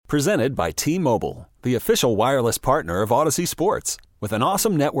Presented by T-Mobile, the official wireless partner of Odyssey Sports. With an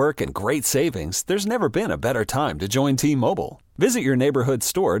awesome network and great savings, there's never been a better time to join T-Mobile. Visit your neighborhood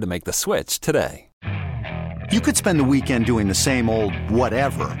store to make the switch today. You could spend the weekend doing the same old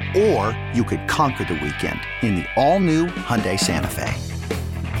whatever, or you could conquer the weekend in the all-new Hyundai Santa Fe.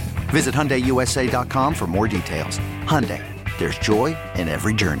 Visit HyundaiUSA.com for more details. Hyundai, there's joy in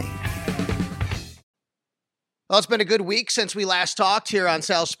every journey. Well, it's been a good week since we last talked here on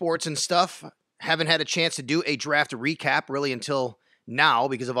Sal Sports and Stuff. Haven't had a chance to do a draft recap really until now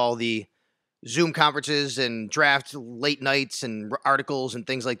because of all the Zoom conferences and draft late nights and articles and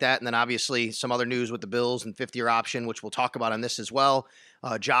things like that. And then obviously some other news with the Bills and 50-year option, which we'll talk about on this as well.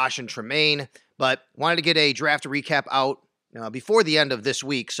 Josh and Tremaine. But wanted to get a draft recap out before the end of this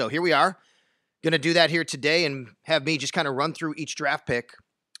week. So here we are. Going to do that here today and have me just kind of run through each draft pick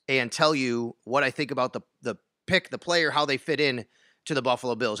and tell you what I think about the pick, the player, how they fit in to the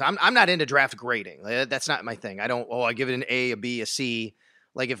Buffalo Bills. I'm not into draft grading. That's not my thing. I give it an A, a B, a C.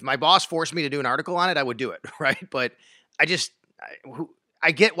 Like if my boss forced me to do an article on it, I would do it, right? But I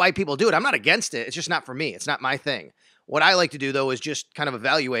get why people do it. I'm not against it. It's just not for me. It's not my thing. What I like to do though is just kind of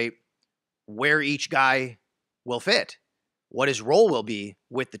evaluate where each guy will fit, what his role will be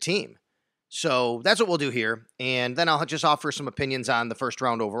with the team. So that's what we'll do here. And then I'll just offer some opinions on the first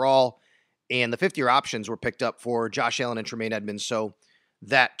round overall. And the 50-year options were picked up for Josh Allen and Tremaine Edmunds, so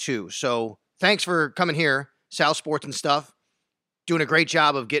that too. So thanks for coming here, Sal Sports and Stuff. Doing a great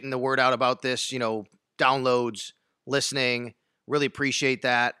job of getting the word out about this, downloads, listening. Really appreciate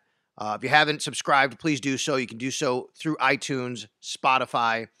that. If you haven't subscribed, please do so. You can do so through iTunes,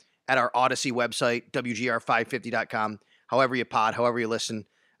 Spotify, at our Odyssey website, WGR550.com. However you pod, however you listen,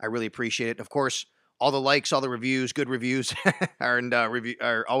 I really appreciate it. Of course, all the likes, all the reviews, good reviews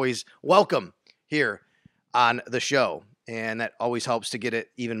are always welcome here on the show. And that always helps to get it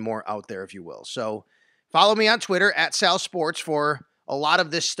even more out there, if you will. So follow me on Twitter at Sal Sports for a lot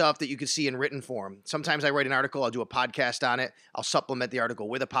of this stuff that you can see in written form. Sometimes I write an article, I'll do a podcast on it. I'll supplement the article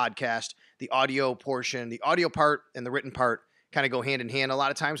with a podcast. The audio portion, the audio part and the written part kind of go hand in hand a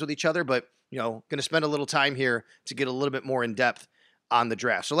lot of times with each other. But, going to spend a little time here to get a little bit more in depth on the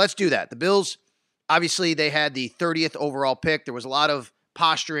draft. So let's do that. The Bills, obviously, they had the 30th overall pick. There was a lot of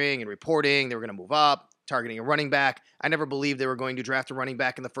posturing and reporting. They were going to move up, targeting a running back. I never believed they were going to draft a running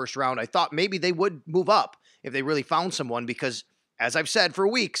back in the first round. I thought maybe they would move up if they really found someone because, as I've said for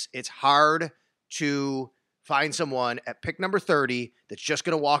weeks, it's hard to find someone at pick number 30 that's just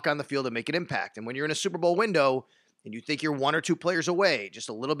going to walk on the field and make an impact. And when you're in a Super Bowl window and you think you're one or two players away, just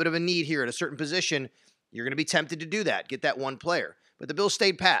a little bit of a need here at a certain position, you're going to be tempted to do that, get that one player. But the Bills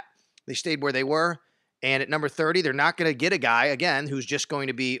stayed pat. They stayed where they were. And at number 30, they're not going to get a guy, again, who's just going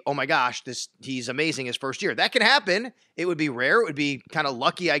to be, oh my gosh, he's amazing his first year. That can happen. It would be rare. It would be kind of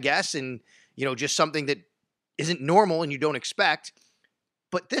lucky, I guess, and, just something that isn't normal and you don't expect.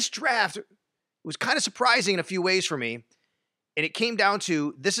 But this draft was kind of surprising in a few ways for me. And it came down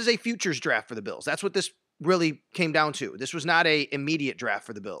to, this is a futures draft for the Bills. That's what this really came down to. This was not a immediate draft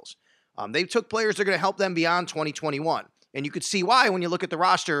for the Bills. They took players that are going to help them beyond 2021. And you could see why when you look at the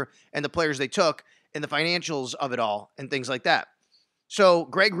roster and the players they took and the financials of it all and things like that. So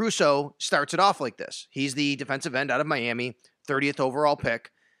Greg Rousseau starts it off like this. He's the defensive end out of Miami, 30th overall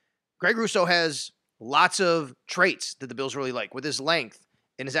pick. Greg Rousseau has lots of traits that the Bills really like with his length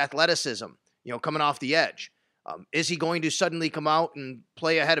and his athleticism, coming off the edge. Is he going to suddenly come out and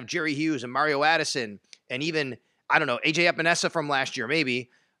play ahead of Jerry Hughes and Mario Addison and even, AJ Epinesa from last year, maybe,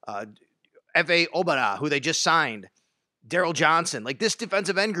 F.A. Obara, who they just signed, Daryl Johnson. Like this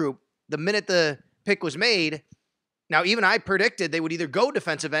defensive end group, the minute the pick was made, now even I predicted they would either go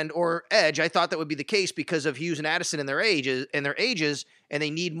defensive end or edge. I thought that would be the case because of Hughes and Addison and their ages, and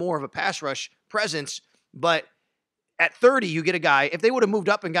they need more of a pass rush presence. But at 30, you get a guy. If they would have moved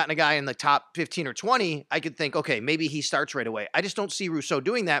up and gotten a guy in the top 15 or 20, I could think, okay, maybe he starts right away. I just don't see Rousseau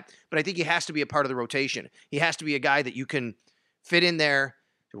doing that, but I think he has to be a part of the rotation. He has to be a guy that you can fit in there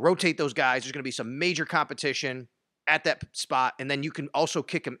to rotate those guys. There's going to be some major competition at that spot, and then you can also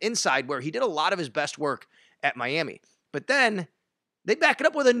kick him inside where he did a lot of his best work at Miami. But then they back it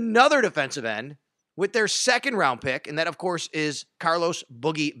up with another defensive end with their second round pick, and that, of course, is Carlos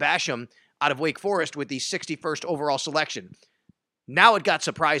Boogie Basham out of Wake Forest with the 61st overall selection. Now it got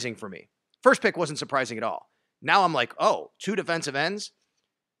surprising for me. First pick wasn't surprising at all. Now I'm like, oh, two defensive ends?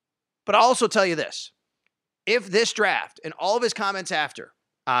 But I'll also tell you this. If this draft and all of his comments after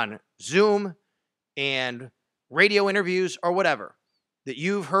on Zoom and radio interviews or whatever that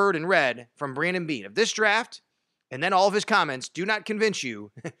you've heard and read from Brandon Beane, if this draft and then all of his comments do not convince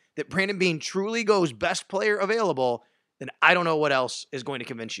you that Brandon Beane truly goes best player available, then I don't know what else is going to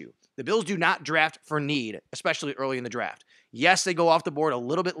convince you. The Bills do not draft for need, especially early in the draft. Yes, they go off the board a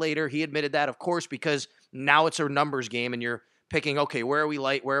little bit later. He admitted that, of course, because now it's a numbers game and you're picking, okay, where are we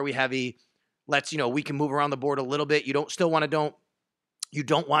light? Where are we heavy? Let's, we can move around the board a little bit. You don't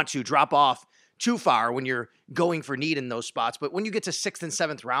want to drop off too far when you're going for need in those spots. But when you get to 6th and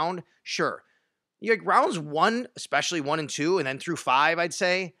 7th round, sure. Rounds 1, especially 1 and 2, and then through 5, I'd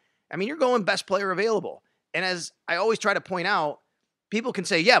say, you're going best player available. And as I always try to point out, people can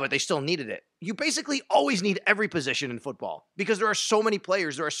say, yeah, but they still needed it. You basically always need every position in football because there are so many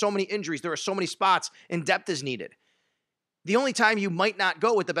players, there are so many injuries, there are so many spots, and depth is needed. The only time you might not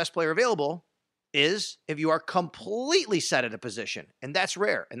go with the best player available is if you are completely set at a position, and that's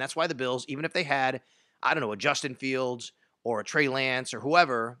rare. And that's why the Bills, even if they had, a Justin Fields or a Trey Lance or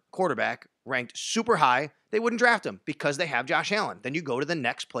whoever, quarterback, ranked super high, they wouldn't draft him because they have Josh Allen. Then you go to the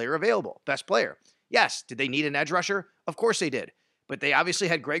next player available, best player. Yes, did they need an edge rusher? Of course they did. But they obviously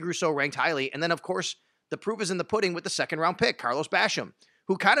had Greg Rousseau ranked highly. And then, of course, the proof is in the pudding with the second-round pick, Carlos Basham,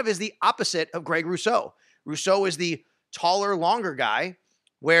 who kind of is the opposite of Greg Rousseau. Rousseau is the taller, longer guy,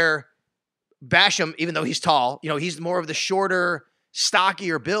 where Basham, even though he's tall, he's more of the shorter,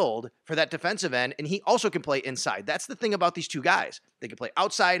 stockier build for that defensive end, and he also can play inside. That's the thing about these two guys. They can play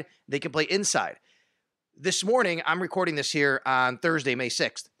outside, they can play inside. This morning, I'm recording this here on Thursday, May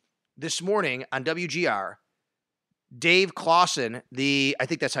 6th. This morning on WGR, Dave Clawson, I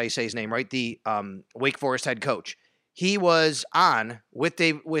think that's how you say his name, right? The Wake Forest head coach. He was on with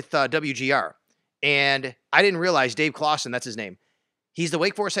WGR, and I didn't realize Dave Clawson, that's his name. He's the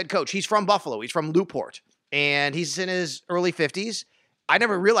Wake Forest head coach. He's from Buffalo. He's from Newport, and he's in his early 50s. I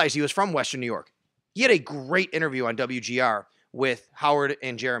never realized he was from Western New York. He had a great interview on WGR with Howard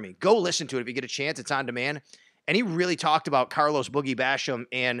and Jeremy. Go listen to it if you get a chance. It's on demand. And he really talked about Carlos Boogie Basham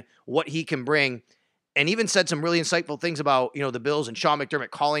and what he can bring, and even said some really insightful things about, the Bills and Sean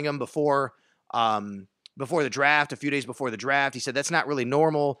McDermott calling him before the draft, a few days before the draft. He said that's not really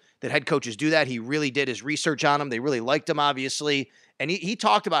normal that head coaches do that. He really did his research on him. They really liked him, obviously. And he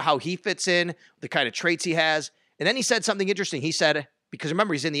talked about how he fits in, the kind of traits he has. And then he said something interesting. He said, because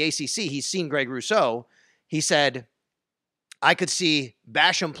remember, he's in the ACC, he's seen Greg Rousseau. He said, I could see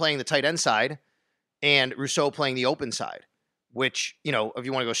Basham playing the tight end side and Rousseau playing the open side, which, if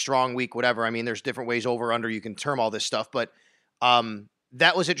you want to go strong, weak, whatever, there's different ways over, under, you can term all this stuff. But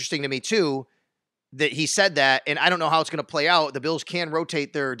that was interesting to me too, that he said that, and I don't know how it's going to play out. The Bills can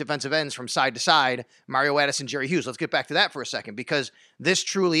rotate their defensive ends from side to side, Mario Addison, Jerry Hughes. Let's get back to that for a second, because this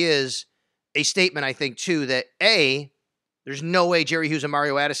truly is a statement, I think, too, that there's no way Jerry Hughes and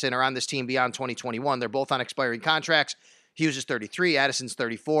Mario Addison are on this team beyond 2021. They're both on expiring contracts. Hughes is 33, Addison's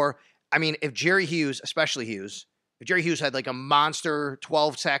 34. If Jerry Hughes, especially Hughes, if Jerry Hughes had like a monster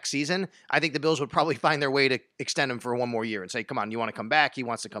 12-sack season, I think the Bills would probably find their way to extend him for one more year and say, come on, you want to come back? He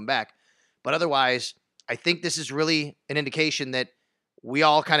wants to come back. But otherwise, I think this is really an indication that we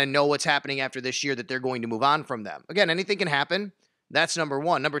all kind of know what's happening after this year, that they're going to move on from them. Again, anything can happen. That's number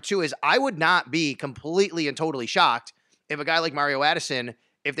one. Number two is I would not be completely and totally shocked if a guy like Mario Addison,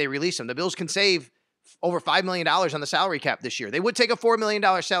 if they release him, the Bills can save over $5 million on the salary cap this year. They would take a $4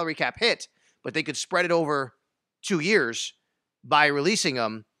 million salary cap hit, but they could spread it over 2 years by releasing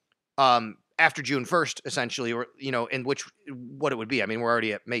him after June 1st, essentially, or, in what it would be. We're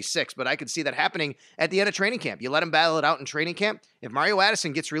already at May 6th, but I could see that happening at the end of training camp. You let him battle it out in training camp. If Mario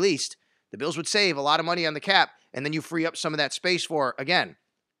Addison gets released, the Bills would save a lot of money on the cap, and then you free up some of that space for, again,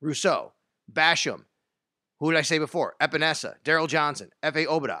 Rousseau, Basham, who did I say before? Epinesa, Daryl Johnson, F.A.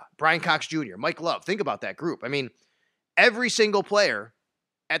 Obada, Brian Cox Jr., Mike Love. Think about that group. Every single player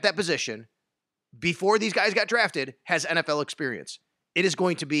at that position before these guys got drafted has NFL experience. It is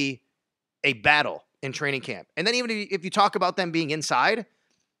going to be a battle in training camp. And then even if you talk about them being inside,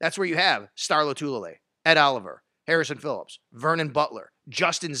 that's where you have Star Lotulelei, Ed Oliver, Harrison Phillips, Vernon Butler,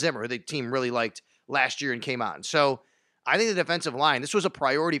 Justin Zimmer, who the team really liked last year and came on. So I think the defensive line, this was a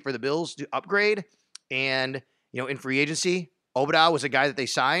priority for the Bills to upgrade. And, in free agency, Obada was a guy that they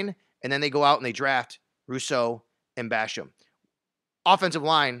signed, and then they go out and they draft Rousseau and Basham. Offensive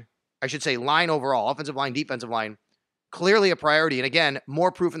line, I should say line overall, offensive line, defensive line, clearly a priority. And again, more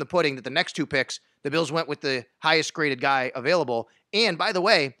proof in the pudding that the next 2 picks, the Bills went with the highest graded guy available. And by the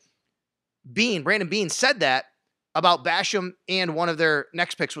way, Brandon Beane said that about Basham and one of their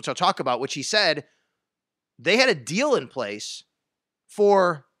next picks, which I'll talk about, which he said they had a deal in place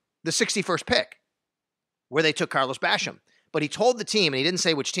for the 61st pick where they took Carlos Basham. But he told the team, and he didn't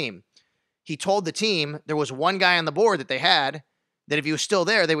say which team, he told the team there was one guy on the board that they had that if he was still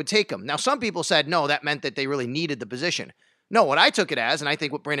there, they would take him. Now, some people said, no, that meant that they really needed the position. No, what I took it as, and I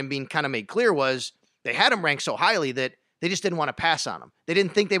think what Brandon Beane kind of made clear was they had him ranked so highly that They just didn't want to pass on him. They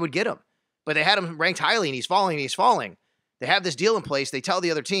didn't think they would get him, but they had him ranked highly, and he's falling. They have this deal in place. They tell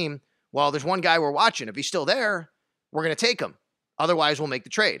the other team, well, there's one guy we're watching. If he's still there, we're going to take him. Otherwise, we'll make the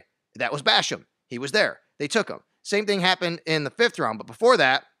trade. That was Basham. He was there. They took him. Same thing happened in the 5th round. But before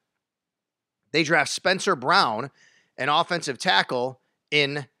that, they draft Spencer Brown, an offensive tackle,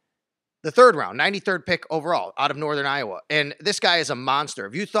 in the 3rd round, 93rd pick overall out of Northern Iowa. And this guy is a monster.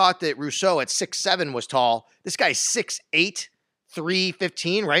 If you thought that Rousseau at 6'7" was tall, this guy's 6'8",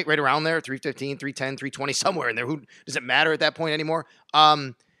 315, right around there, 315, 310, 320, somewhere in there. Who does it matter at that point anymore?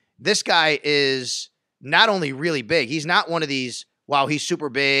 This guy is not only really big, he's not one of these, wow, he's super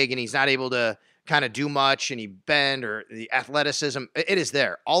big and he's not able to kind of do much and he bend, or the athleticism. It is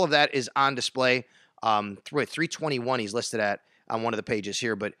there. All of that is on display. Through 321 he's listed at on one of the pages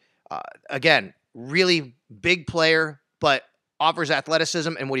here. But again, really big player, but offers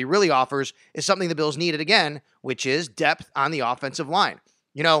athleticism, and what he really offers is something the Bills needed again, which is depth on the offensive line.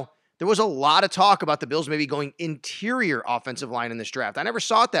 You know, there was a lot of talk about the Bills maybe going interior offensive line in this draft. I never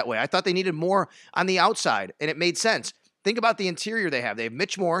saw it that way. I thought they needed more on the outside, and it made sense. Think about the interior they have. They have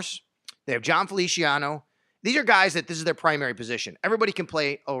Mitch Morse. They have John Feliciano. These are guys that this is their primary position. Everybody can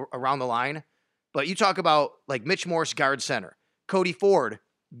play around the line, but you talk about like Mitch Morse, guard center. Cody Ford,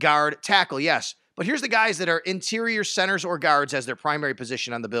 guard tackle, yes. But here's the guys that are interior centers or guards as their primary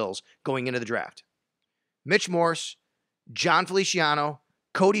position on the Bills going into the draft. Mitch Morse, John Feliciano,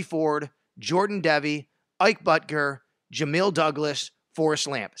 Cody Ford, Jordan Devey, Ike Butker, Jamil Douglas, Forrest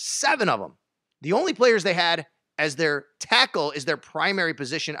Lamp. 7 of them. The only players they had as their tackle is their primary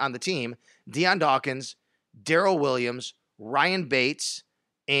position on the team: Deion Dawkins, Darrell Williams, Ryan Bates,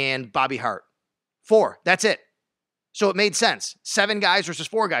 and Bobby Hart. 4. That's it. So it made sense. 7 guys versus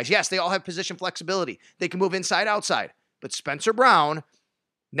 4 guys. Yes, they all have position flexibility. They can move inside, outside. But Spencer Brown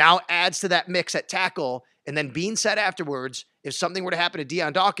now adds to that mix at tackle. And then Bean said afterwards, if something were to happen to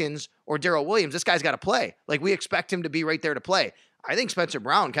Deion Dawkins or Darrell Williams, this guy's got to play. Like, we expect him to be right there to play. I think Spencer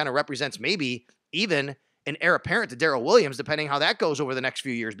Brown kind of represents maybe even an heir apparent to Darrell Williams, depending how that goes over the next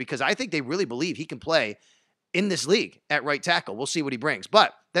few years, because I think they really believe he can play in this league at right tackle. We'll see what he brings.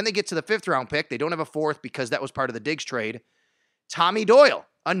 But then they get to the 5th round pick. They don't have a 4th because that was part of the Diggs trade. Tommy Doyle,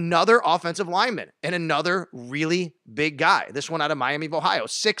 another offensive lineman and another really big guy. This one out of Miami of Ohio,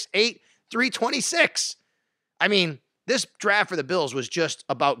 6'8", 326. I mean, this draft for the Bills was just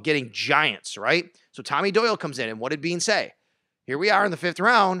about getting giants, right? So Tommy Doyle comes in, and what did Bean say? Here we are in the 5th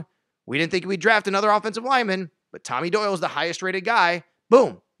round. We didn't think we'd draft another offensive lineman, but Tommy Doyle is the highest rated guy.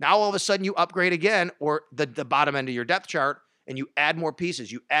 Boom. Now all of a sudden you upgrade again, or the bottom end of your depth chart, and you add more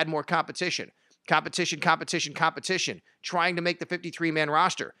pieces. You add more competition. Competition, trying to make the 53-man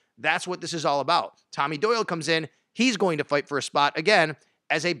roster. That's what this is all about. Tommy Doyle comes in. He's going to fight for a spot again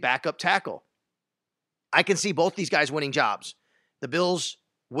as a backup tackle. I can see both these guys winning jobs. The Bills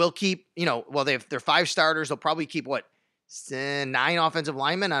will keep, they have their 5 starters. They'll probably keep, 9 offensive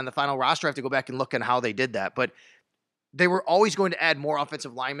linemen on the final roster. I have to go back and look at how they did that. But they were always going to add more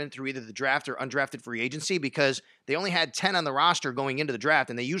offensive linemen through either the draft or undrafted free agency, because they only had 10 on the roster going into the draft,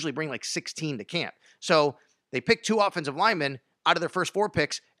 and they usually bring like 16 to camp. So they picked 2 offensive linemen out of their first 4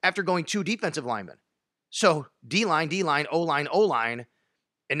 picks after going 2 defensive linemen. So D-line, O-line, O-line,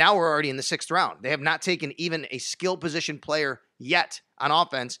 and now we're already in the 6th round. They have not taken even a skill position player yet on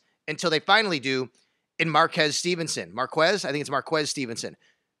offense until they finally do in Marquez Stevenson. Marquez Stevenson.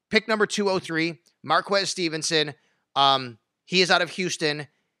 Pick number 203, Marquez Stevenson. He is out of Houston.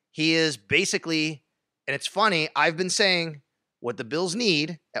 He is basically, and it's funny, I've been saying what the Bills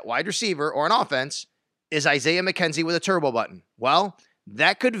need at wide receiver or an offense is Isaiah McKenzie with a turbo button. Well,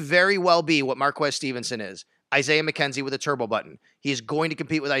 that could very well be what Marquez Stevenson is. Isaiah McKenzie with a turbo button. He's going to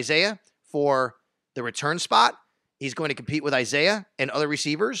compete with Isaiah for the return spot. He's going to compete with Isaiah and other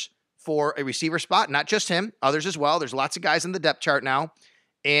receivers for a receiver spot. Not just him, others as well. There's lots of guys in the depth chart now.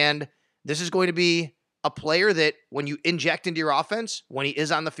 And this is going to be a player that when you inject into your offense, when he is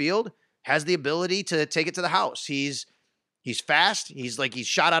on the field, has the ability to take it to the house. He's fast. He's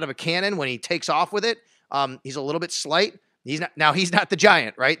shot out of a cannon when he takes off with it. He's a little bit slight. He's not the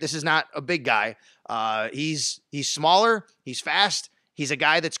giant, right? This is not a big guy. He's smaller. He's fast. He's a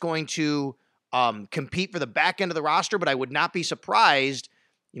guy that's going to compete for the back end of the roster, but I would not be surprised,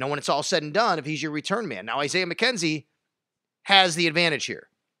 when it's all said and done, if he's your return man. Now, Isaiah McKenzie has the advantage here.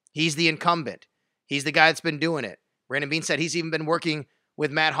 He's the incumbent. He's the guy that's been doing it. Brandon Beane said he's even been working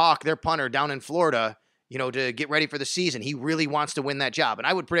with Matt Hawk, their punter down in Florida, to get ready for the season. He really wants to win that job. And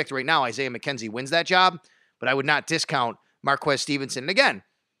I would predict right now Isaiah McKenzie wins that job, but I would not discount Marquez Stevenson. And again,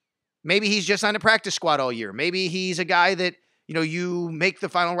 maybe he's just on the practice squad all year. Maybe he's a guy that, you make the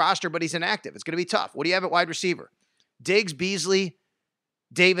final roster, but he's inactive. It's going to be tough. What do you have at wide receiver? Diggs, Beasley,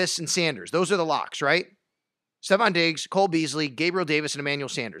 Davis, and Sanders. Those are the locks, right? Stephon Diggs, Cole Beasley, Gabriel Davis, and Emmanuel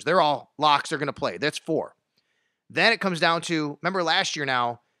Sanders. They're all locks. They're going to play. That's 4. Then it comes down to, remember last year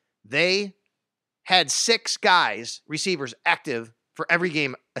now, they had 6 guys, receivers, active for every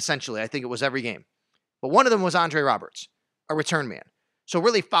game, essentially. I think it was every game. But one of them was Andre Roberts, a return man. So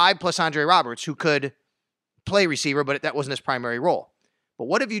really 5 plus Andre Roberts, who could play receiver, but that wasn't his primary role. But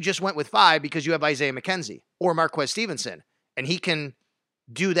what if you just went with 5 because you have Isaiah McKenzie or Marquez Stevenson, and he can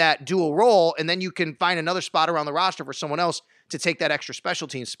do that dual role, and then you can find another spot around the roster for someone else to take that extra special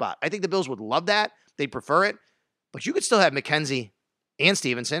team spot. I think the Bills would love that. They'd prefer it. But you could still have McKenzie and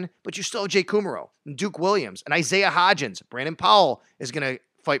Stevenson, but you still have Jay Kumaro, and Duke Williams, and Isaiah Hodgins. Brandon Powell is going to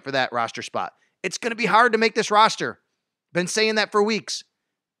fight for that roster spot. It's going to be hard to make this roster. Been saying that for weeks.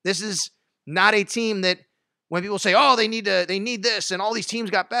 This is not a team that when people say, oh, they need this, and all these teams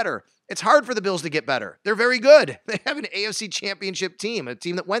got better. It's hard for the Bills to get better. They're very good. They have an AFC Championship team, a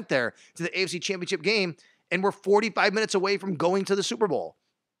team that went there to the AFC Championship game, and we're 45 minutes away from going to the Super Bowl.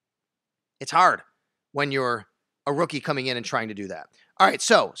 It's hard when you're a rookie coming in and trying to do that. All right,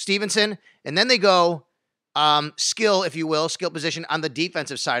 so Stevenson, and then they go skill, if you will, skill position on the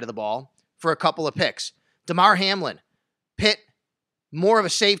defensive side of the ball for a couple of picks. Damar Hamlin, Pitt, more of a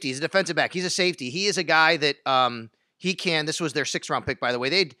safety. He's a defensive back. He's a safety. He is a guy that this was their 6th-round pick, by the way.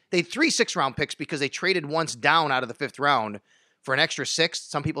 They had 3 6th-round picks because they traded once down out of the 5th round for an extra 6th.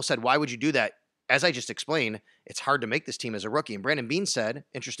 Some people said, why would you do that? As I just explained, it's hard to make this team as a rookie. And Brandon Beane said,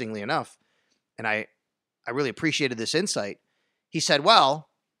 interestingly enough, and I really appreciated this insight, he said, well,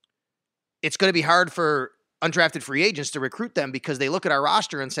 it's going to be hard for undrafted free agents to recruit them because they look at our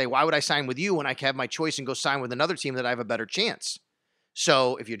roster and say, why would I sign with you when I can have my choice and go sign with another team that I have a better chance?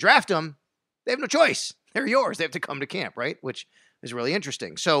 So if you draft them, they have no choice. They're yours. They have to come to camp, right? Which is really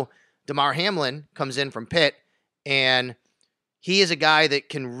interesting. So Damar Hamlin comes in from Pitt, and he is a guy that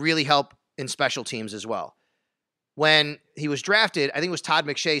can really help in special teams as well. When he was drafted, I think it was Todd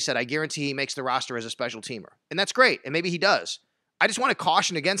McShay said, I guarantee he makes the roster as a special teamer. And that's great. And maybe he does. I just want to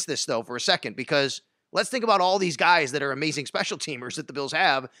caution against this, though, for a second, because let's think about all these guys that are amazing special teamers that the Bills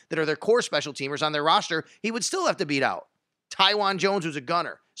have that are their core special teamers on their roster. He would still have to beat out Tywan Jones, who's a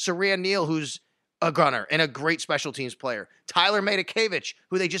gunner. Saran Neal, who's a gunner and a great special teams player. Tyler Matakevich,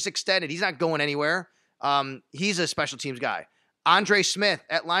 who they just extended. He's not going anywhere. He's a special teams guy. Andre Smith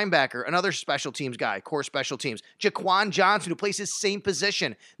at linebacker, another special teams guy, core special teams. Jaquan Johnson, who plays his same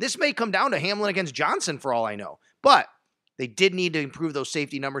position. This may come down to Hamlin against Johnson for all I know. But they did need to improve those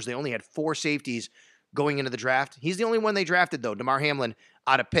safety numbers. They only had 4 safeties going into the draft. He's the only one they drafted, though, Damar Hamlin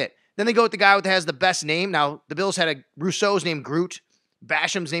out of Pitt. Then they go with the guy that has the best name. Now, the Bills had Rousseau's name Groot.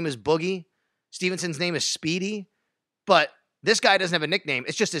 Basham's name is Boogie. Stevenson's name is Speedy. But this guy doesn't have a nickname.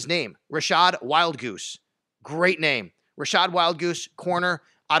 It's just his name. Rashad Wildgoose. Great name. Rashad Wildgoose, corner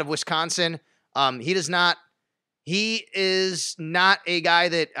out of Wisconsin. He is not a guy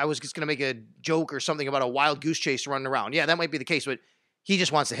that I was just going to make a joke or something about a wild goose chase running around. Yeah, that might be the case, but he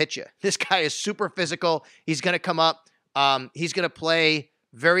just wants to hit you. This guy is super physical. He's going to come up. He's going to play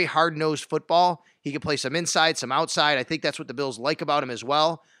very hard-nosed football. He can play some inside, some outside. I think that's what the Bills like about him as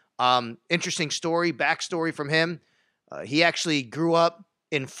well. Interesting backstory from him. He actually grew up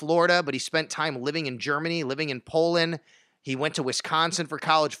in Florida, but he spent time living in Germany, living in Poland. He went to Wisconsin for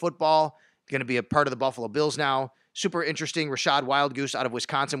college football. Going to be a part of the Buffalo Bills now. Super interesting. Rashad Wildgoose out of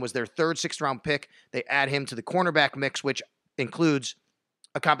Wisconsin was their 3rd 6th-round pick. They add him to the cornerback mix, which includes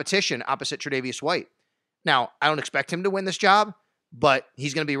a competition opposite Tre'Davious White. Now, I don't expect him to win this job, but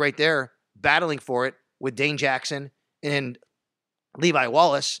he's going to be right there battling for it with Dane Jackson and Levi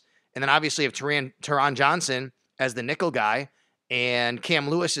Wallace. And then obviously have Taron Johnson as the nickel guy, and Cam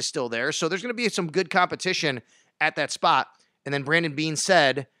Lewis is still there. So there's going to be some good competition at that spot. And then Brandon Beane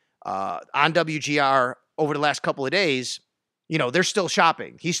said on WGR over the last couple of days, they're still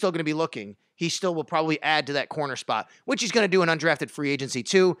shopping. He's still going to be looking. He still will probably add to that corner spot, which he's going to do in undrafted free agency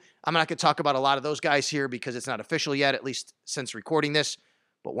too. I'm not going to talk about a lot of those guys here because it's not official yet, at least since recording this.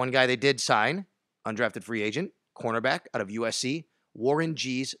 But one guy they did sign, undrafted free agent, cornerback out of USC, Warren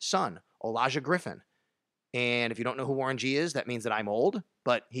G's son, Elijah Griffin. And if you don't know who Warren G is, that means that I'm old,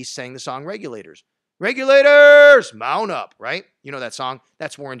 but he sang the song Regulators. Regulators, mount up, right? You know that song?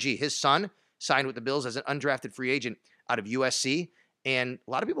 That's Warren G. His son signed with the Bills as an undrafted free agent out of USC. And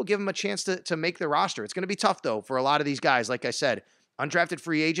a lot of people give him a chance to make the roster. It's going to be tough, though, for a lot of these guys. Like I said, undrafted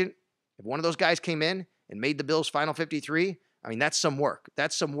free agent, if one of those guys came in and made the Bills' final 53, I mean, that's some work.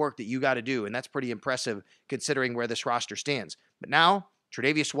 That's some work that you got to do, and that's pretty impressive considering where this roster stands. But now,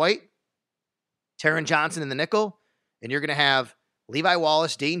 Tre'Davious White, Taron Johnson in the nickel, and you're going to have Levi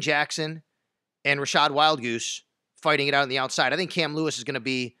Wallace, Dane Jackson, and Rashad Wildgoose fighting it out on the outside. I think Cam Lewis is going to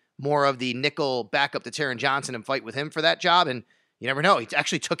be more of the nickel backup to Taron Johnson and fight with him for that job. And you never know. He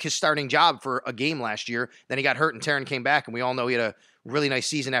actually took his starting job for a game last year. Then he got hurt and Taron came back. And we all know he had a really nice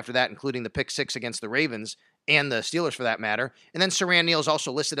season after that, including the pick 6 against the Ravens and the Steelers for that matter. And then Siran Neal is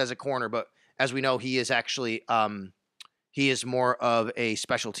also listed as a corner, but as we know, he is actually he is more of a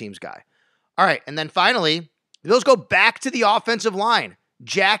special teams guy. All right, and then finally, the Bills go back to the offensive line.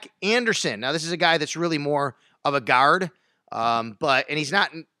 Jack Anderson. Now, this is a guy that's really more of a guard, and he's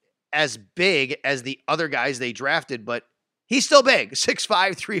not as big as the other guys they drafted, but he's still big,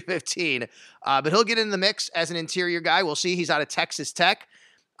 6'5", 315. But he'll get in the mix as an interior guy. We'll see. He's out of Texas Tech.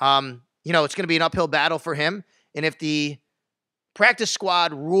 It's going to be an uphill battle for him. And if the practice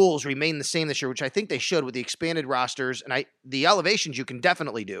squad rules remain the same this year, which I think they should with the expanded rosters, and the elevations you can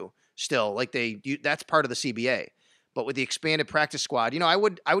definitely do still, that's part of the CBA. But with the expanded practice squad, I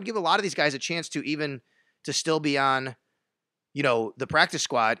would give a lot of these guys a chance to still be on, the practice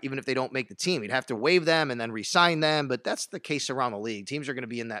squad, even if they don't make the team. You'd have to waive them and then re-sign them, but that's the case around the league. Teams are going to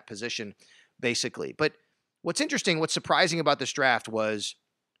be in that position, basically. But what's surprising about this draft was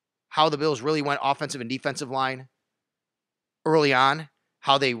how the Bills really went offensive and defensive line early on,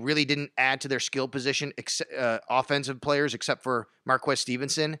 how they really didn't add to their skill position offensive players except for Marquez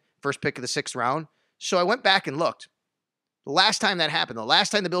Stevenson, first pick of the 6th round. So I went back and looked. The last time that happened, the last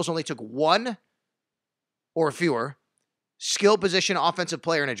time the Bills only took one or fewer skill position offensive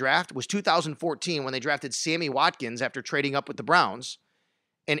player in a draft was 2014 when they drafted Sammy Watkins after trading up with the Browns.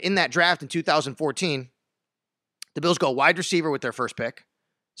 And in that draft in 2014, the Bills go wide receiver with their first pick,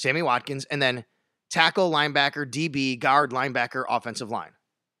 Sammy Watkins, and then tackle, linebacker, DB, guard, linebacker, offensive line.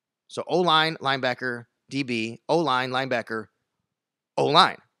 So O-line, linebacker, DB, O-line, linebacker,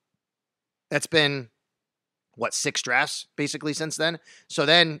 O-line. That's been, 6 drafts basically since then? So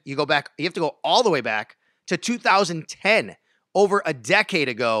then you go back, you have to go all the way back to 2010, over a decade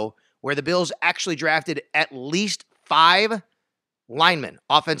ago, where the Bills actually drafted at least 5 linemen,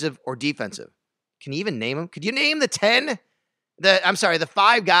 offensive or defensive. Can you even name them? Could you name the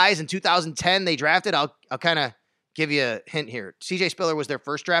 5 guys in 2010 they drafted? I'll kind of give you a hint here. CJ Spiller was their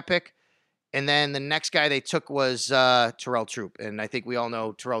first draft pick. And then the next guy they took was Terrell Troop. And I think we all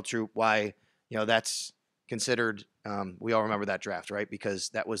know Terrell Troop, why, that's considered, we all remember that draft, right? Because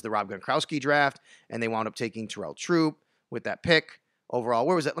that was the Rob Gronkowski draft, and they wound up taking Terrell Troop with that pick overall.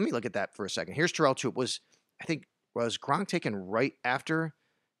 Where was it? Let me look at that for a second. Here's Terrell Troop. Was Gronk taken right after?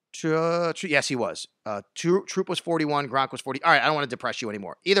 Yes, he was. Troop was 41. Gronk was 40. All right, I don't want to depress you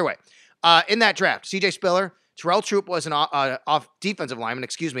anymore. Either way, in that draft, CJ Spiller, Terrell Troop was an off defensive lineman,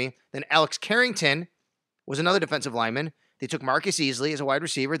 Then Alex Carrington was another defensive lineman. They took Marcus Easley as a wide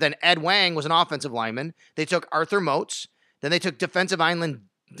receiver. Then Ed Wang was an offensive lineman. They took Arthur Moats. Then they took defensive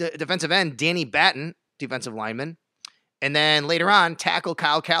end Danny Batten, defensive lineman. And then later on, tackle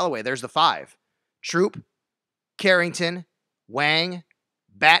Kyle Callaway. There's the 5. Troop, Carrington, Wang,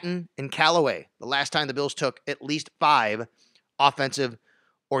 Batten, and Callaway. The last time the Bills took at least 5 offensive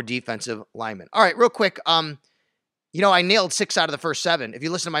or defensive linemen. All right, real quick. I nailed 6 out of the first 7. If you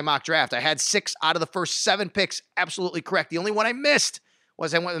listen to my mock draft, I had 6 out of the first 7 picks absolutely correct. The only one I missed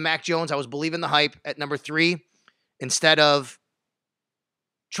was I went with Mac Jones. I was believing the hype at number 3 instead of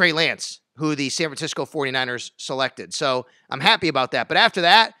Trey Lance, who the San Francisco 49ers selected. So I'm happy about that. But after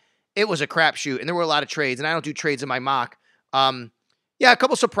that, it was a crapshoot, and there were a lot of trades, and I don't do trades in my mock. A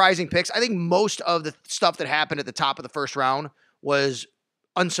couple surprising picks. I think most of the stuff that happened at the top of the first round was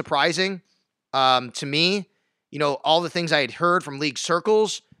unsurprising to me. All the things I had heard from league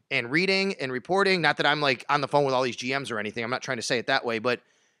circles and reading and reporting, not that I'm on the phone with all these GMs or anything. I'm not trying to say it that way, but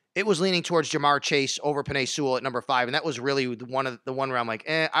it was leaning towards Jamar Chase over Penei Sewell at number 5. And that was really the one where I'm like,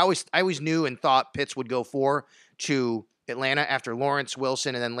 I always knew and thought Pitts would go 4 to Atlanta after Lawrence,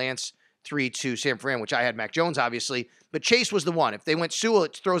 Wilson, and then Lance 3 to San Fran, which I had Mac Jones, obviously. But Chase was the one. If they went Sewell,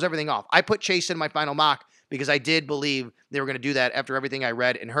 it throws everything off. I put Chase in my final mock because I did believe they were going to do that after everything I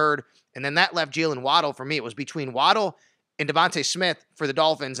read and heard. And then that left Jalen Waddle for me. It was between Waddle and Devontae Smith for the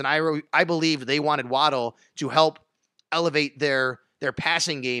Dolphins, and I believed they wanted Waddle to help elevate their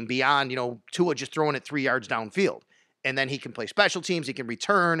passing game beyond, Tua just throwing it 3 yards downfield. And then he can play special teams. He can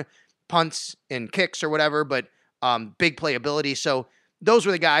return punts and kicks or whatever, but big playability. So those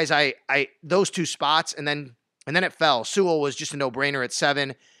were the guys those 2 spots. And then it fell. Sewell was just a no-brainer at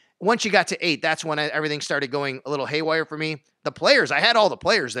 7. Once you got to 8, that's when everything started going a little haywire for me. The players, I had all the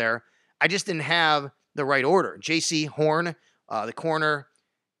players there. I just didn't have the right order. J.C. Horn, the corner,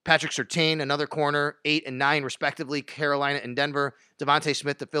 Patrick Surtain, another corner, 8 and 9 respectively, Carolina and Denver, Devontae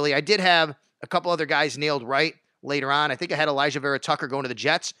Smith, the Philly. I did have a couple other guys nailed right. later on. I think I had Elijah Vera Tucker going to the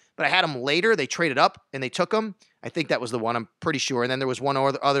Jets, but I had him later. They traded up and they took him. I think that was the one. I'm pretty sure. And then there was one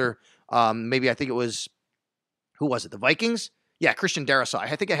other maybe I think it was, who was it? The Vikings? Yeah, Christian Darrisaw.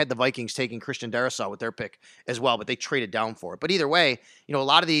 I think I had the Vikings taking Christian Darrisaw with their pick as well, but they traded down for it. But either way, a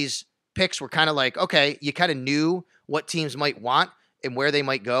lot of these picks were kind of like, okay, you kind of knew what teams might want and where they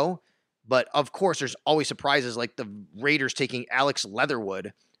might go. But of course, there's always surprises like the Raiders taking Alex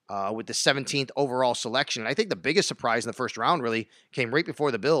Leatherwood with the 17th overall selection. And I think the biggest surprise in the first round really came right before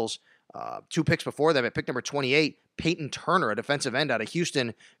the Bills. 2 picks before them at pick number 28, Peyton Turner, a defensive end out of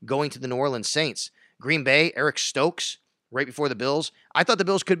Houston, going to the New Orleans Saints. Green Bay, Eric Stokes, right before the Bills. I thought the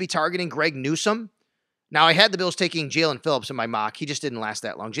Bills could be targeting Greg Newsome. Now, I had the Bills taking Jalen Phillips in my mock. He just didn't last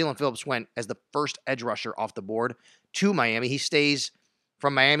that long. Jalen Phillips went as the first edge rusher off the board to Miami. He stays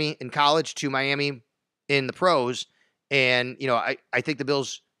from Miami in college to Miami in the pros. And, I think the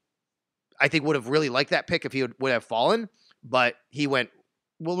Bills, would have really liked that pick if he would have fallen. But he went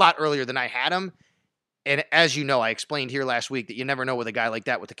a lot earlier than I had him. And as you know, I explained here last week that you never know with a guy like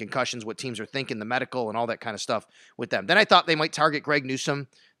that with the concussions, what teams are thinking, the medical and all that kind of stuff with them. Then I thought they might target Greg Newsome,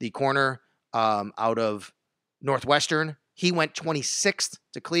 the corner out of Northwestern. He went 26th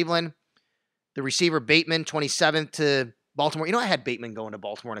to Cleveland. The receiver Bateman, 27th to Baltimore. I had Bateman going to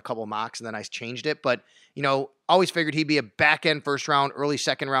Baltimore in a couple of mocks, and then I changed it. But, always figured he'd be a back-end first round, early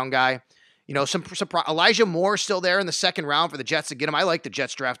second round guy. Some surprise. Elijah Moore still there in the second round for the Jets to get him. I like the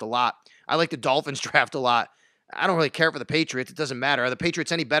Jets draft a lot. I like the Dolphins draft a lot. I don't really care for the Patriots. It doesn't matter. Are the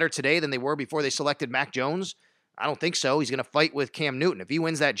Patriots any better today than they were before they selected Mac Jones? I don't think so. He's going to fight with Cam Newton. If he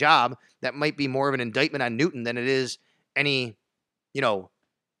wins that job, that might be more of an indictment on Newton than it is any,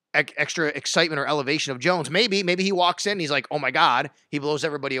 extra excitement or elevation of Jones. Maybe he walks in and he's like, oh my God, he blows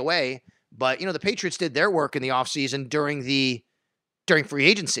everybody away. But, the Patriots did their work in the offseason during free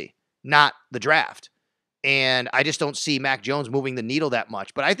agency, not the draft. And I just don't see Mac Jones moving the needle that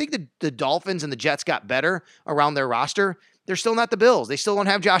much. But I think the Dolphins and the Jets got better around their roster. They're still not the Bills. They still don't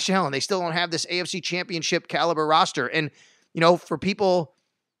have Josh Allen. They still don't have this AFC Championship caliber roster. And, for people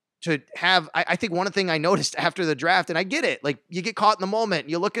to have, I think one thing I noticed after the draft, and I get it, like you get caught in the moment.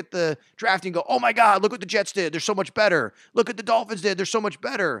 You look at the draft and you go, oh my God, look what the Jets did. They're so much better. Look what the Dolphins did. They're so much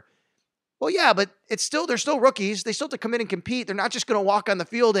better. Well, yeah, but they're still rookies. They still have to come in and compete. They're not just going to walk on the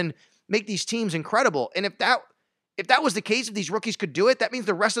field and make these teams incredible. And if that was the case, if these rookies could do it, that means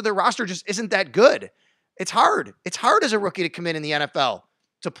the rest of their roster just isn't that good. It's hard. It's hard as a rookie to come in the NFL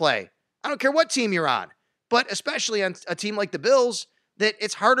to play. I don't care what team you're on, but especially on a team like the Bills, that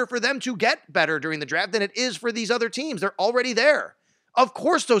it's harder for them to get better during the draft than it is for these other teams. They're already there. Of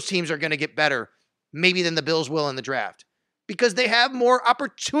course, those teams are going to get better maybe than the Bills will in the draft because they have more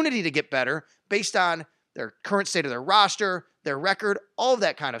opportunity to get better based on their current state of their roster, their record, all of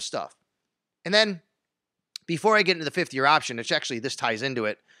that kind of stuff. And then before I get into the fifth-year option, which actually this ties into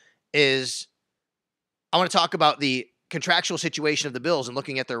it, is I want to talk about the contractual situation of the Bills and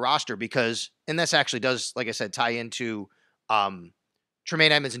looking at their roster because, and this actually does, like I said, tie into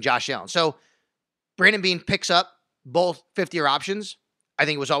Tremaine Edmunds and Josh Allen. So Brandon Beane picks up both fifth-year options. I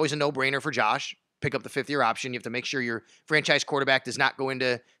think it was always a no-brainer for Josh. Pick up the fifth-year option. You have to make sure your franchise quarterback does not go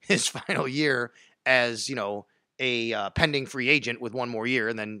into his final year as, a pending free agent with one more year,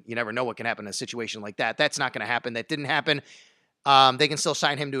 and then you never know what can happen in a situation like that. That's not going to happen. That didn't happen. They can still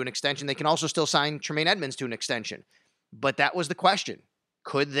sign him to an extension. They can also still sign Tremaine Edmunds to an extension. But that was the question.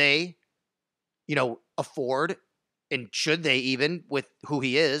 Could they, afford, and should they even, with who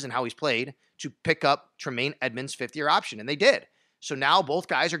he is and how he's played, to pick up Tremaine Edmunds' fifth-year option? And they did. So now both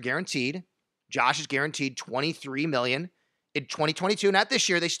guys are guaranteed. Josh is guaranteed $23 million in 2022. Not this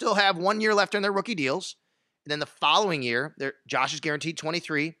year. They still have 1 year left on their rookie deals. And then the following year, Josh is guaranteed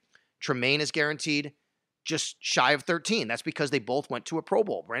 23. Tremaine is guaranteed just shy of 13. That's because they both went to a Pro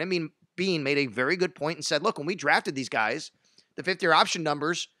Bowl. Brandon Beane made a very good point and said, look, when we drafted these guys, the fifth-year option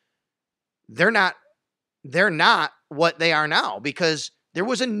numbers, they're not what they are now because there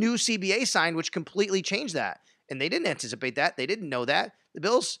was a new CBA signed which completely changed that. And they didn't anticipate that. They didn't know that. The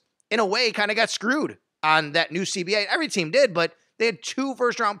Bills, in a way, kind of got screwed on that new CBA. Every team did, but they had 2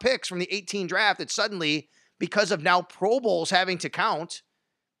 first-round picks from the 2018 draft that suddenly, because of now Pro Bowls having to count,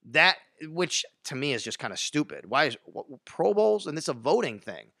 that, which to me is just kind of stupid. Why is Pro Bowls? And it's a voting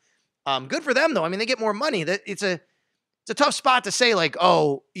thing. Good for them, though. I mean, they get more money. It's a tough spot to say, like,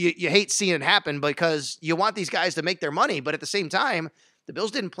 oh, you hate seeing it happen because you want these guys to make their money. But at the same time, the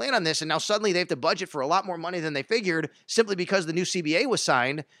Bills didn't plan on this, and now suddenly they have to budget for a lot more money than they figured simply because the new CBA was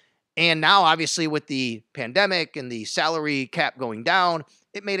signed. And now, obviously, with the pandemic and the salary cap going down,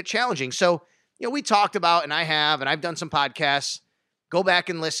 it made it challenging. So, we talked about, and I've done some podcasts. Go back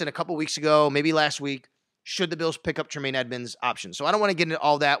and listen a couple weeks ago, maybe last week. should the Bills pick up Tremaine Edmunds option. So I don't want to get into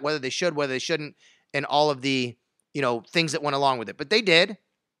all that, whether they should, whether they shouldn't, and all of the, things that went along with it. But they did.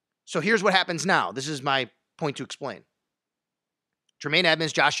 So here's what happens now. This is my point to explain. Tremaine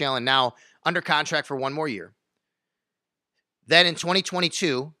Edmunds, Josh Allen now under contract for one more year. Then in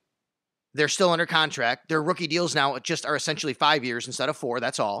 2022, they're still under contract. Their rookie deals now just are essentially 5 years instead of 4.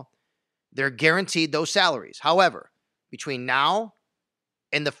 That's all. They're guaranteed those salaries. However, between now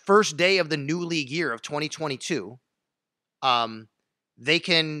and the first day of the new league year of 2022, they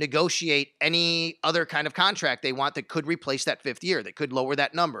can negotiate any other kind of contract they want that could replace that 5th year, that could lower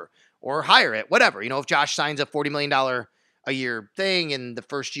that number or higher it, whatever. If Josh signs a $40 million a year thing in the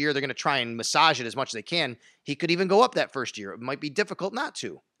first year, they're going to try and massage it as much as they can. He could even go up that first year. It might be difficult not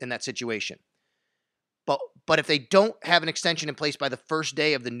to in that situation. But if they don't have an extension in place by the first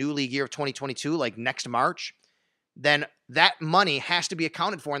day of the new league year of 2022, like next March, then that money has to be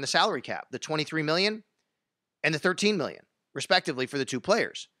accounted for in the salary cap, the $23 million and the $13 million, respectively, for the two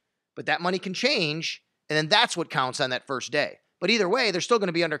players. But that money can change, and then that's what counts on that first day. But either way, they're still going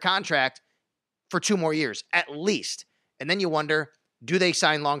to be under contract for 2 more years, at least. And then you wonder, do they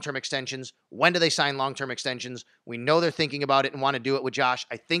sign long-term extensions? When do they sign long-term extensions? We know they're thinking about it and want to do it with Josh.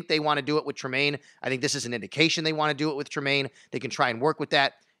 I think they want to do it with Tremaine. I think this is an indication they want to do it with Tremaine. They can try and work with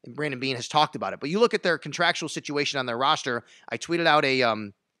that. And Brandon Beane has talked about it. But you look at their contractual situation on their roster. I tweeted out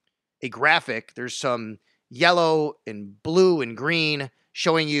a graphic. There's some yellow and blue and green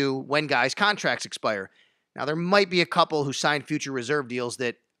showing you when guys' contracts expire. Now, there might be a couple who signed future reserve deals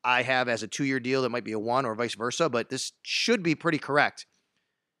that I have as a 2-year deal that might be a 1 or vice versa, but this should be pretty correct.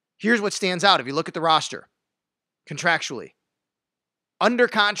 Here's what stands out. If you look at the roster, contractually, under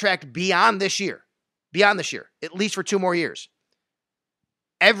contract beyond this year, at least for 2 more years,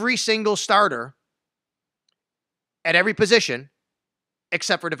 every single starter at every position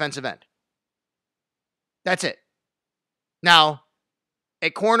except for defensive end. That's it. Now,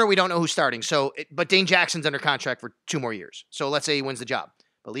 at corner, we don't know who's starting. But Dane Jackson's under contract for 2 more years. So let's say he wins the job.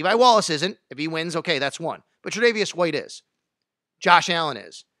 But Levi Wallace isn't. If he wins, okay, that's 1. But Tre'Davious White is. Josh Allen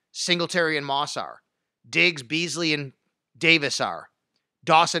is. Singletary and Moss are. Diggs, Beasley, and Davis are.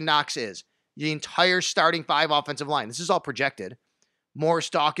 Dawson Knox is. The entire starting 5 offensive line. This is all projected. Morris,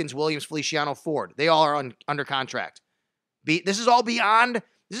 Dawkins, Williams, Feliciano, Ford. They all are under contract. This is all beyond.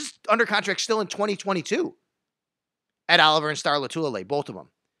 This is under contract still in 2022. Ed Oliver and Star Lotulelei, both of them.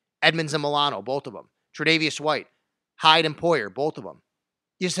 Edmonds and Milano, both of them. Tre'Davious White. Hyde and Poyer, both of them.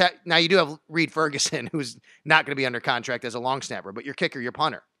 Now you do have Reed Ferguson, who's not going to be under contract as a long snapper, but your kicker, your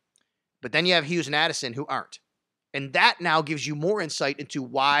punter. But then you have Hughes and Addison who aren't. And that now gives you more insight into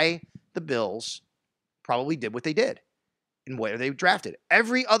why the Bills probably did what they did and where they drafted.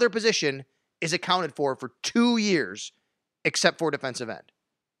 Every other position is accounted for 2 years except for defensive end.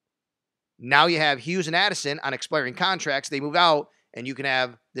 Now you have Hughes and Addison on expiring contracts. They move out, and you can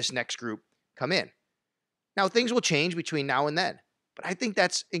have this next group come in. Now, things will change between now and then. But I think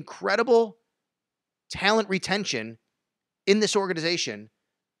that's incredible talent retention in this organization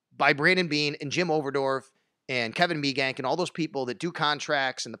by Brandon Beane and Jim Overdorf and Kevin Meegank and all those people that do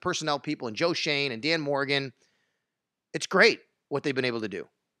contracts and the personnel people and Joe Shane and Dan Morgan. It's great what they've been able to do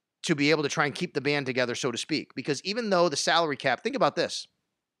to be able to try and keep the band together, so to speak. Because even though the salary cap, think about this.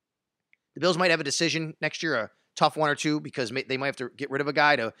 The Bills might have a decision next year, a tough one or two, because they might have to get rid of a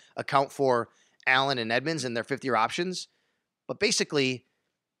guy to account for Allen and Edmonds and their 5th-year options. But basically,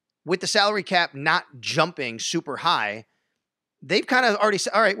 with the salary cap not jumping super high, they've kind of already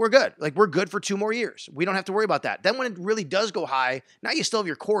said, all right, we're good. Like, we're good for 2 more years. We don't have to worry about that. Then when it really does go high, now you still have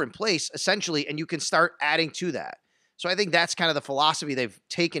your core in place, essentially, and you can start adding to that. So I think that's kind of the philosophy they've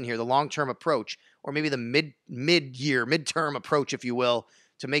taken here, the long-term approach, or maybe the midterm approach, if you will,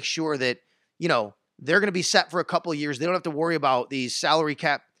 to make sure that, they're going to be set for a couple of years. They don't have to worry about these salary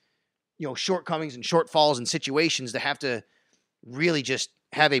cap, shortcomings and shortfalls and situations to have to really just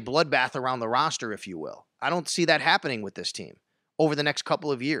have a bloodbath around the roster, if you will. I don't see that happening with this team over the next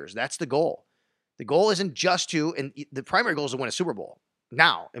couple of years. That's the goal. The goal isn't just and the primary goal is to win a Super Bowl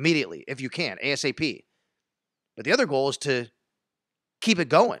now, immediately, if you can, ASAP. But the other goal is to keep it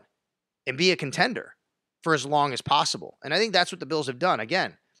going and be a contender for as long as possible. And I think that's what the Bills have done.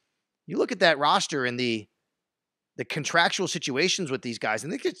 Again, you look at that roster and the contractual situations with these guys,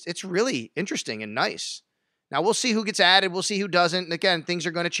 and I think it's really interesting and nice. Now, we'll see who gets added. We'll see who doesn't. And again, things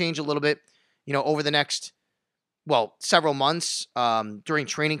are going to change a little bit, over the next, several months. During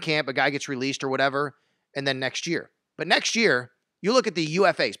training camp, a guy gets released or whatever, and then next year. But next year, you look at the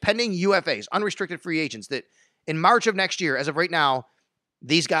UFAs, pending UFAs, unrestricted free agents, that in March of next year, as of right now,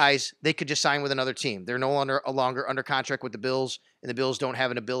 these guys, they could just sign with another team. They're no longer under contract with the Bills, and the Bills don't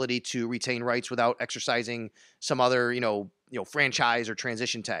have an ability to retain rights without exercising some other, franchise or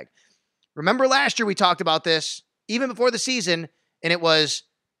transition tag. Remember last year we talked about this, even before the season, and it was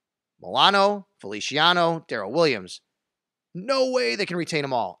Milano, Feliciano, Darrell Williams. No way they can retain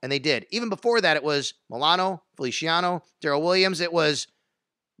them all, and they did. Even before that, it was Milano, Feliciano, Darrell Williams. It was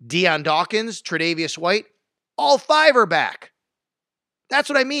Dion Dawkins, Tre'Davious White. All 5 are back. That's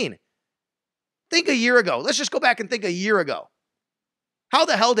what I mean. Think a year ago. Let's just go back and think a year ago. How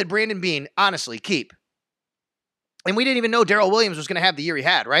the hell did Brandon Beane honestly keep? And we didn't even know Darrell Williams was going to have the year he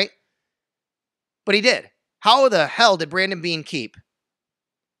had, right? But he did. How the hell did Brandon Beane keep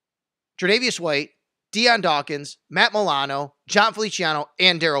Tre'Davious White, Dion Dawkins, Matt Milano, John Feliciano,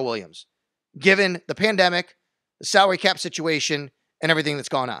 and Darrell Williams, given the pandemic, the salary cap situation, and everything that's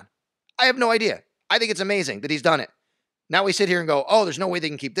gone on? I have no idea. I think it's amazing that he's done it. Now we sit here and go, oh, there's no way they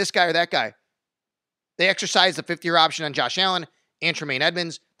can keep this guy or that guy. They exercised the 5th-year option on Josh Allen and Tremaine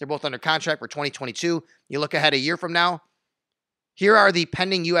Edmonds. They're both under contract for 2022. You look ahead a year from now, here are the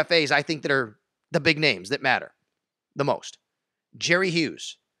pending UFAs I think that are the big names that matter the most. Jerry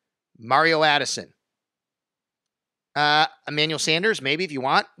Hughes, Mario Addison, Emmanuel Sanders, maybe if you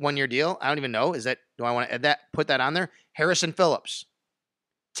want, 1-year deal. I don't even know. Do I want to add that, put that on there? Harrison Phillips,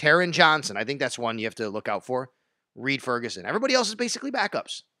 Taron Johnson. I think that's one you have to look out for. Reed Ferguson. Everybody else is basically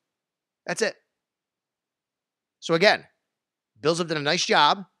backups. That's it. So again, Bills have done a nice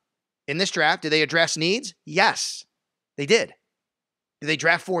job in this draft. Did they address needs? Yes, they did. Did they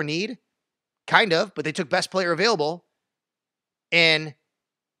draft for need? Kind of, but they took best player available, and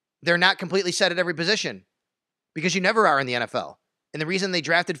they're not completely set at every position because you never are in the NFL. And the reason they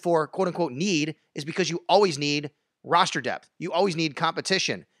drafted for quote-unquote need is because you always need roster depth. You always need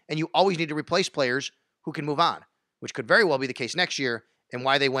competition, and you always need to replace players who can move on, which could very well be the case next year, and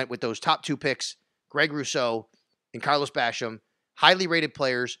why they went with those top 2 picks, Greg Rousseau and Carlos Basham, highly rated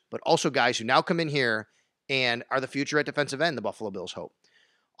players, but also guys who now come in here and are the future at defensive end, the Buffalo Bills hope.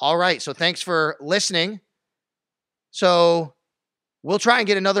 All right, so thanks for listening. So we'll try and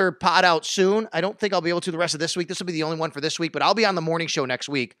get another pod out soon. I don't think I'll be able to the rest of this week. This will be the only one for this week, but I'll be on the morning show next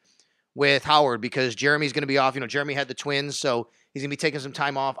week with Howard because Jeremy's going to be off. Jeremy had the twins, so he's going to be taking some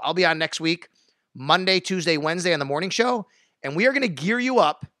time off. I'll be on next week, Monday, Tuesday, Wednesday on the morning show, and we are going to gear you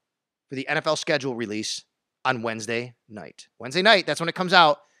up for the NFL schedule release on Wednesday night. Wednesday night, that's when it comes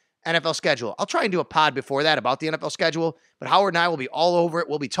out, NFL schedule. I'll try and do a pod before that about the NFL schedule, but Howard and I will be all over it.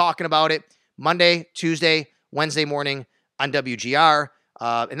 We'll be talking about it Monday, Tuesday, Wednesday morning on WGR.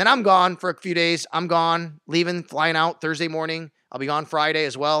 And then I'm gone for a few days. I'm gone, leaving, flying out Thursday morning. I'll be gone Friday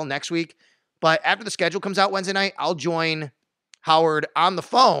as well next week. But after the schedule comes out Wednesday night, I'll join Howard on the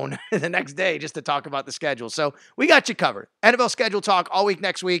phone the next day just to talk about the schedule. So we got you covered. NFL schedule talk all week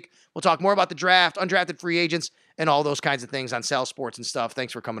next week. We'll talk more about the draft, undrafted free agents, and all those kinds of things on Sal Sports and stuff.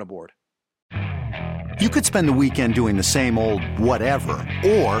 Thanks for coming aboard. You could spend the weekend doing the same old whatever,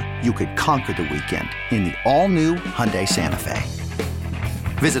 or you could conquer the weekend in the all-new Hyundai Santa Fe.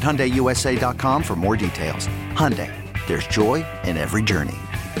 Visit HyundaiUSA.com for more details. Hyundai, there's joy in every journey.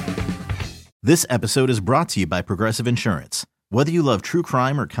 This episode is brought to you by Progressive Insurance. Whether you love true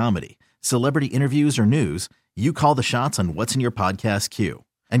crime or comedy, celebrity interviews or news, you call the shots on what's in your podcast queue.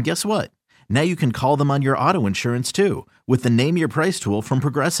 And guess what? Now you can call them on your auto insurance too with the Name Your Price tool from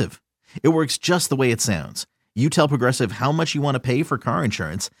Progressive. It works just the way it sounds. You tell Progressive how much you want to pay for car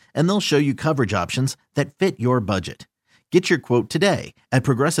insurance, and they'll show you coverage options that fit your budget. Get your quote today at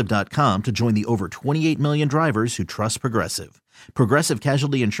Progressive.com to join the over 28 million drivers who trust Progressive. Progressive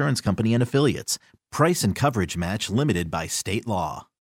Casualty Insurance Company and Affiliates. Price and coverage match limited by state law.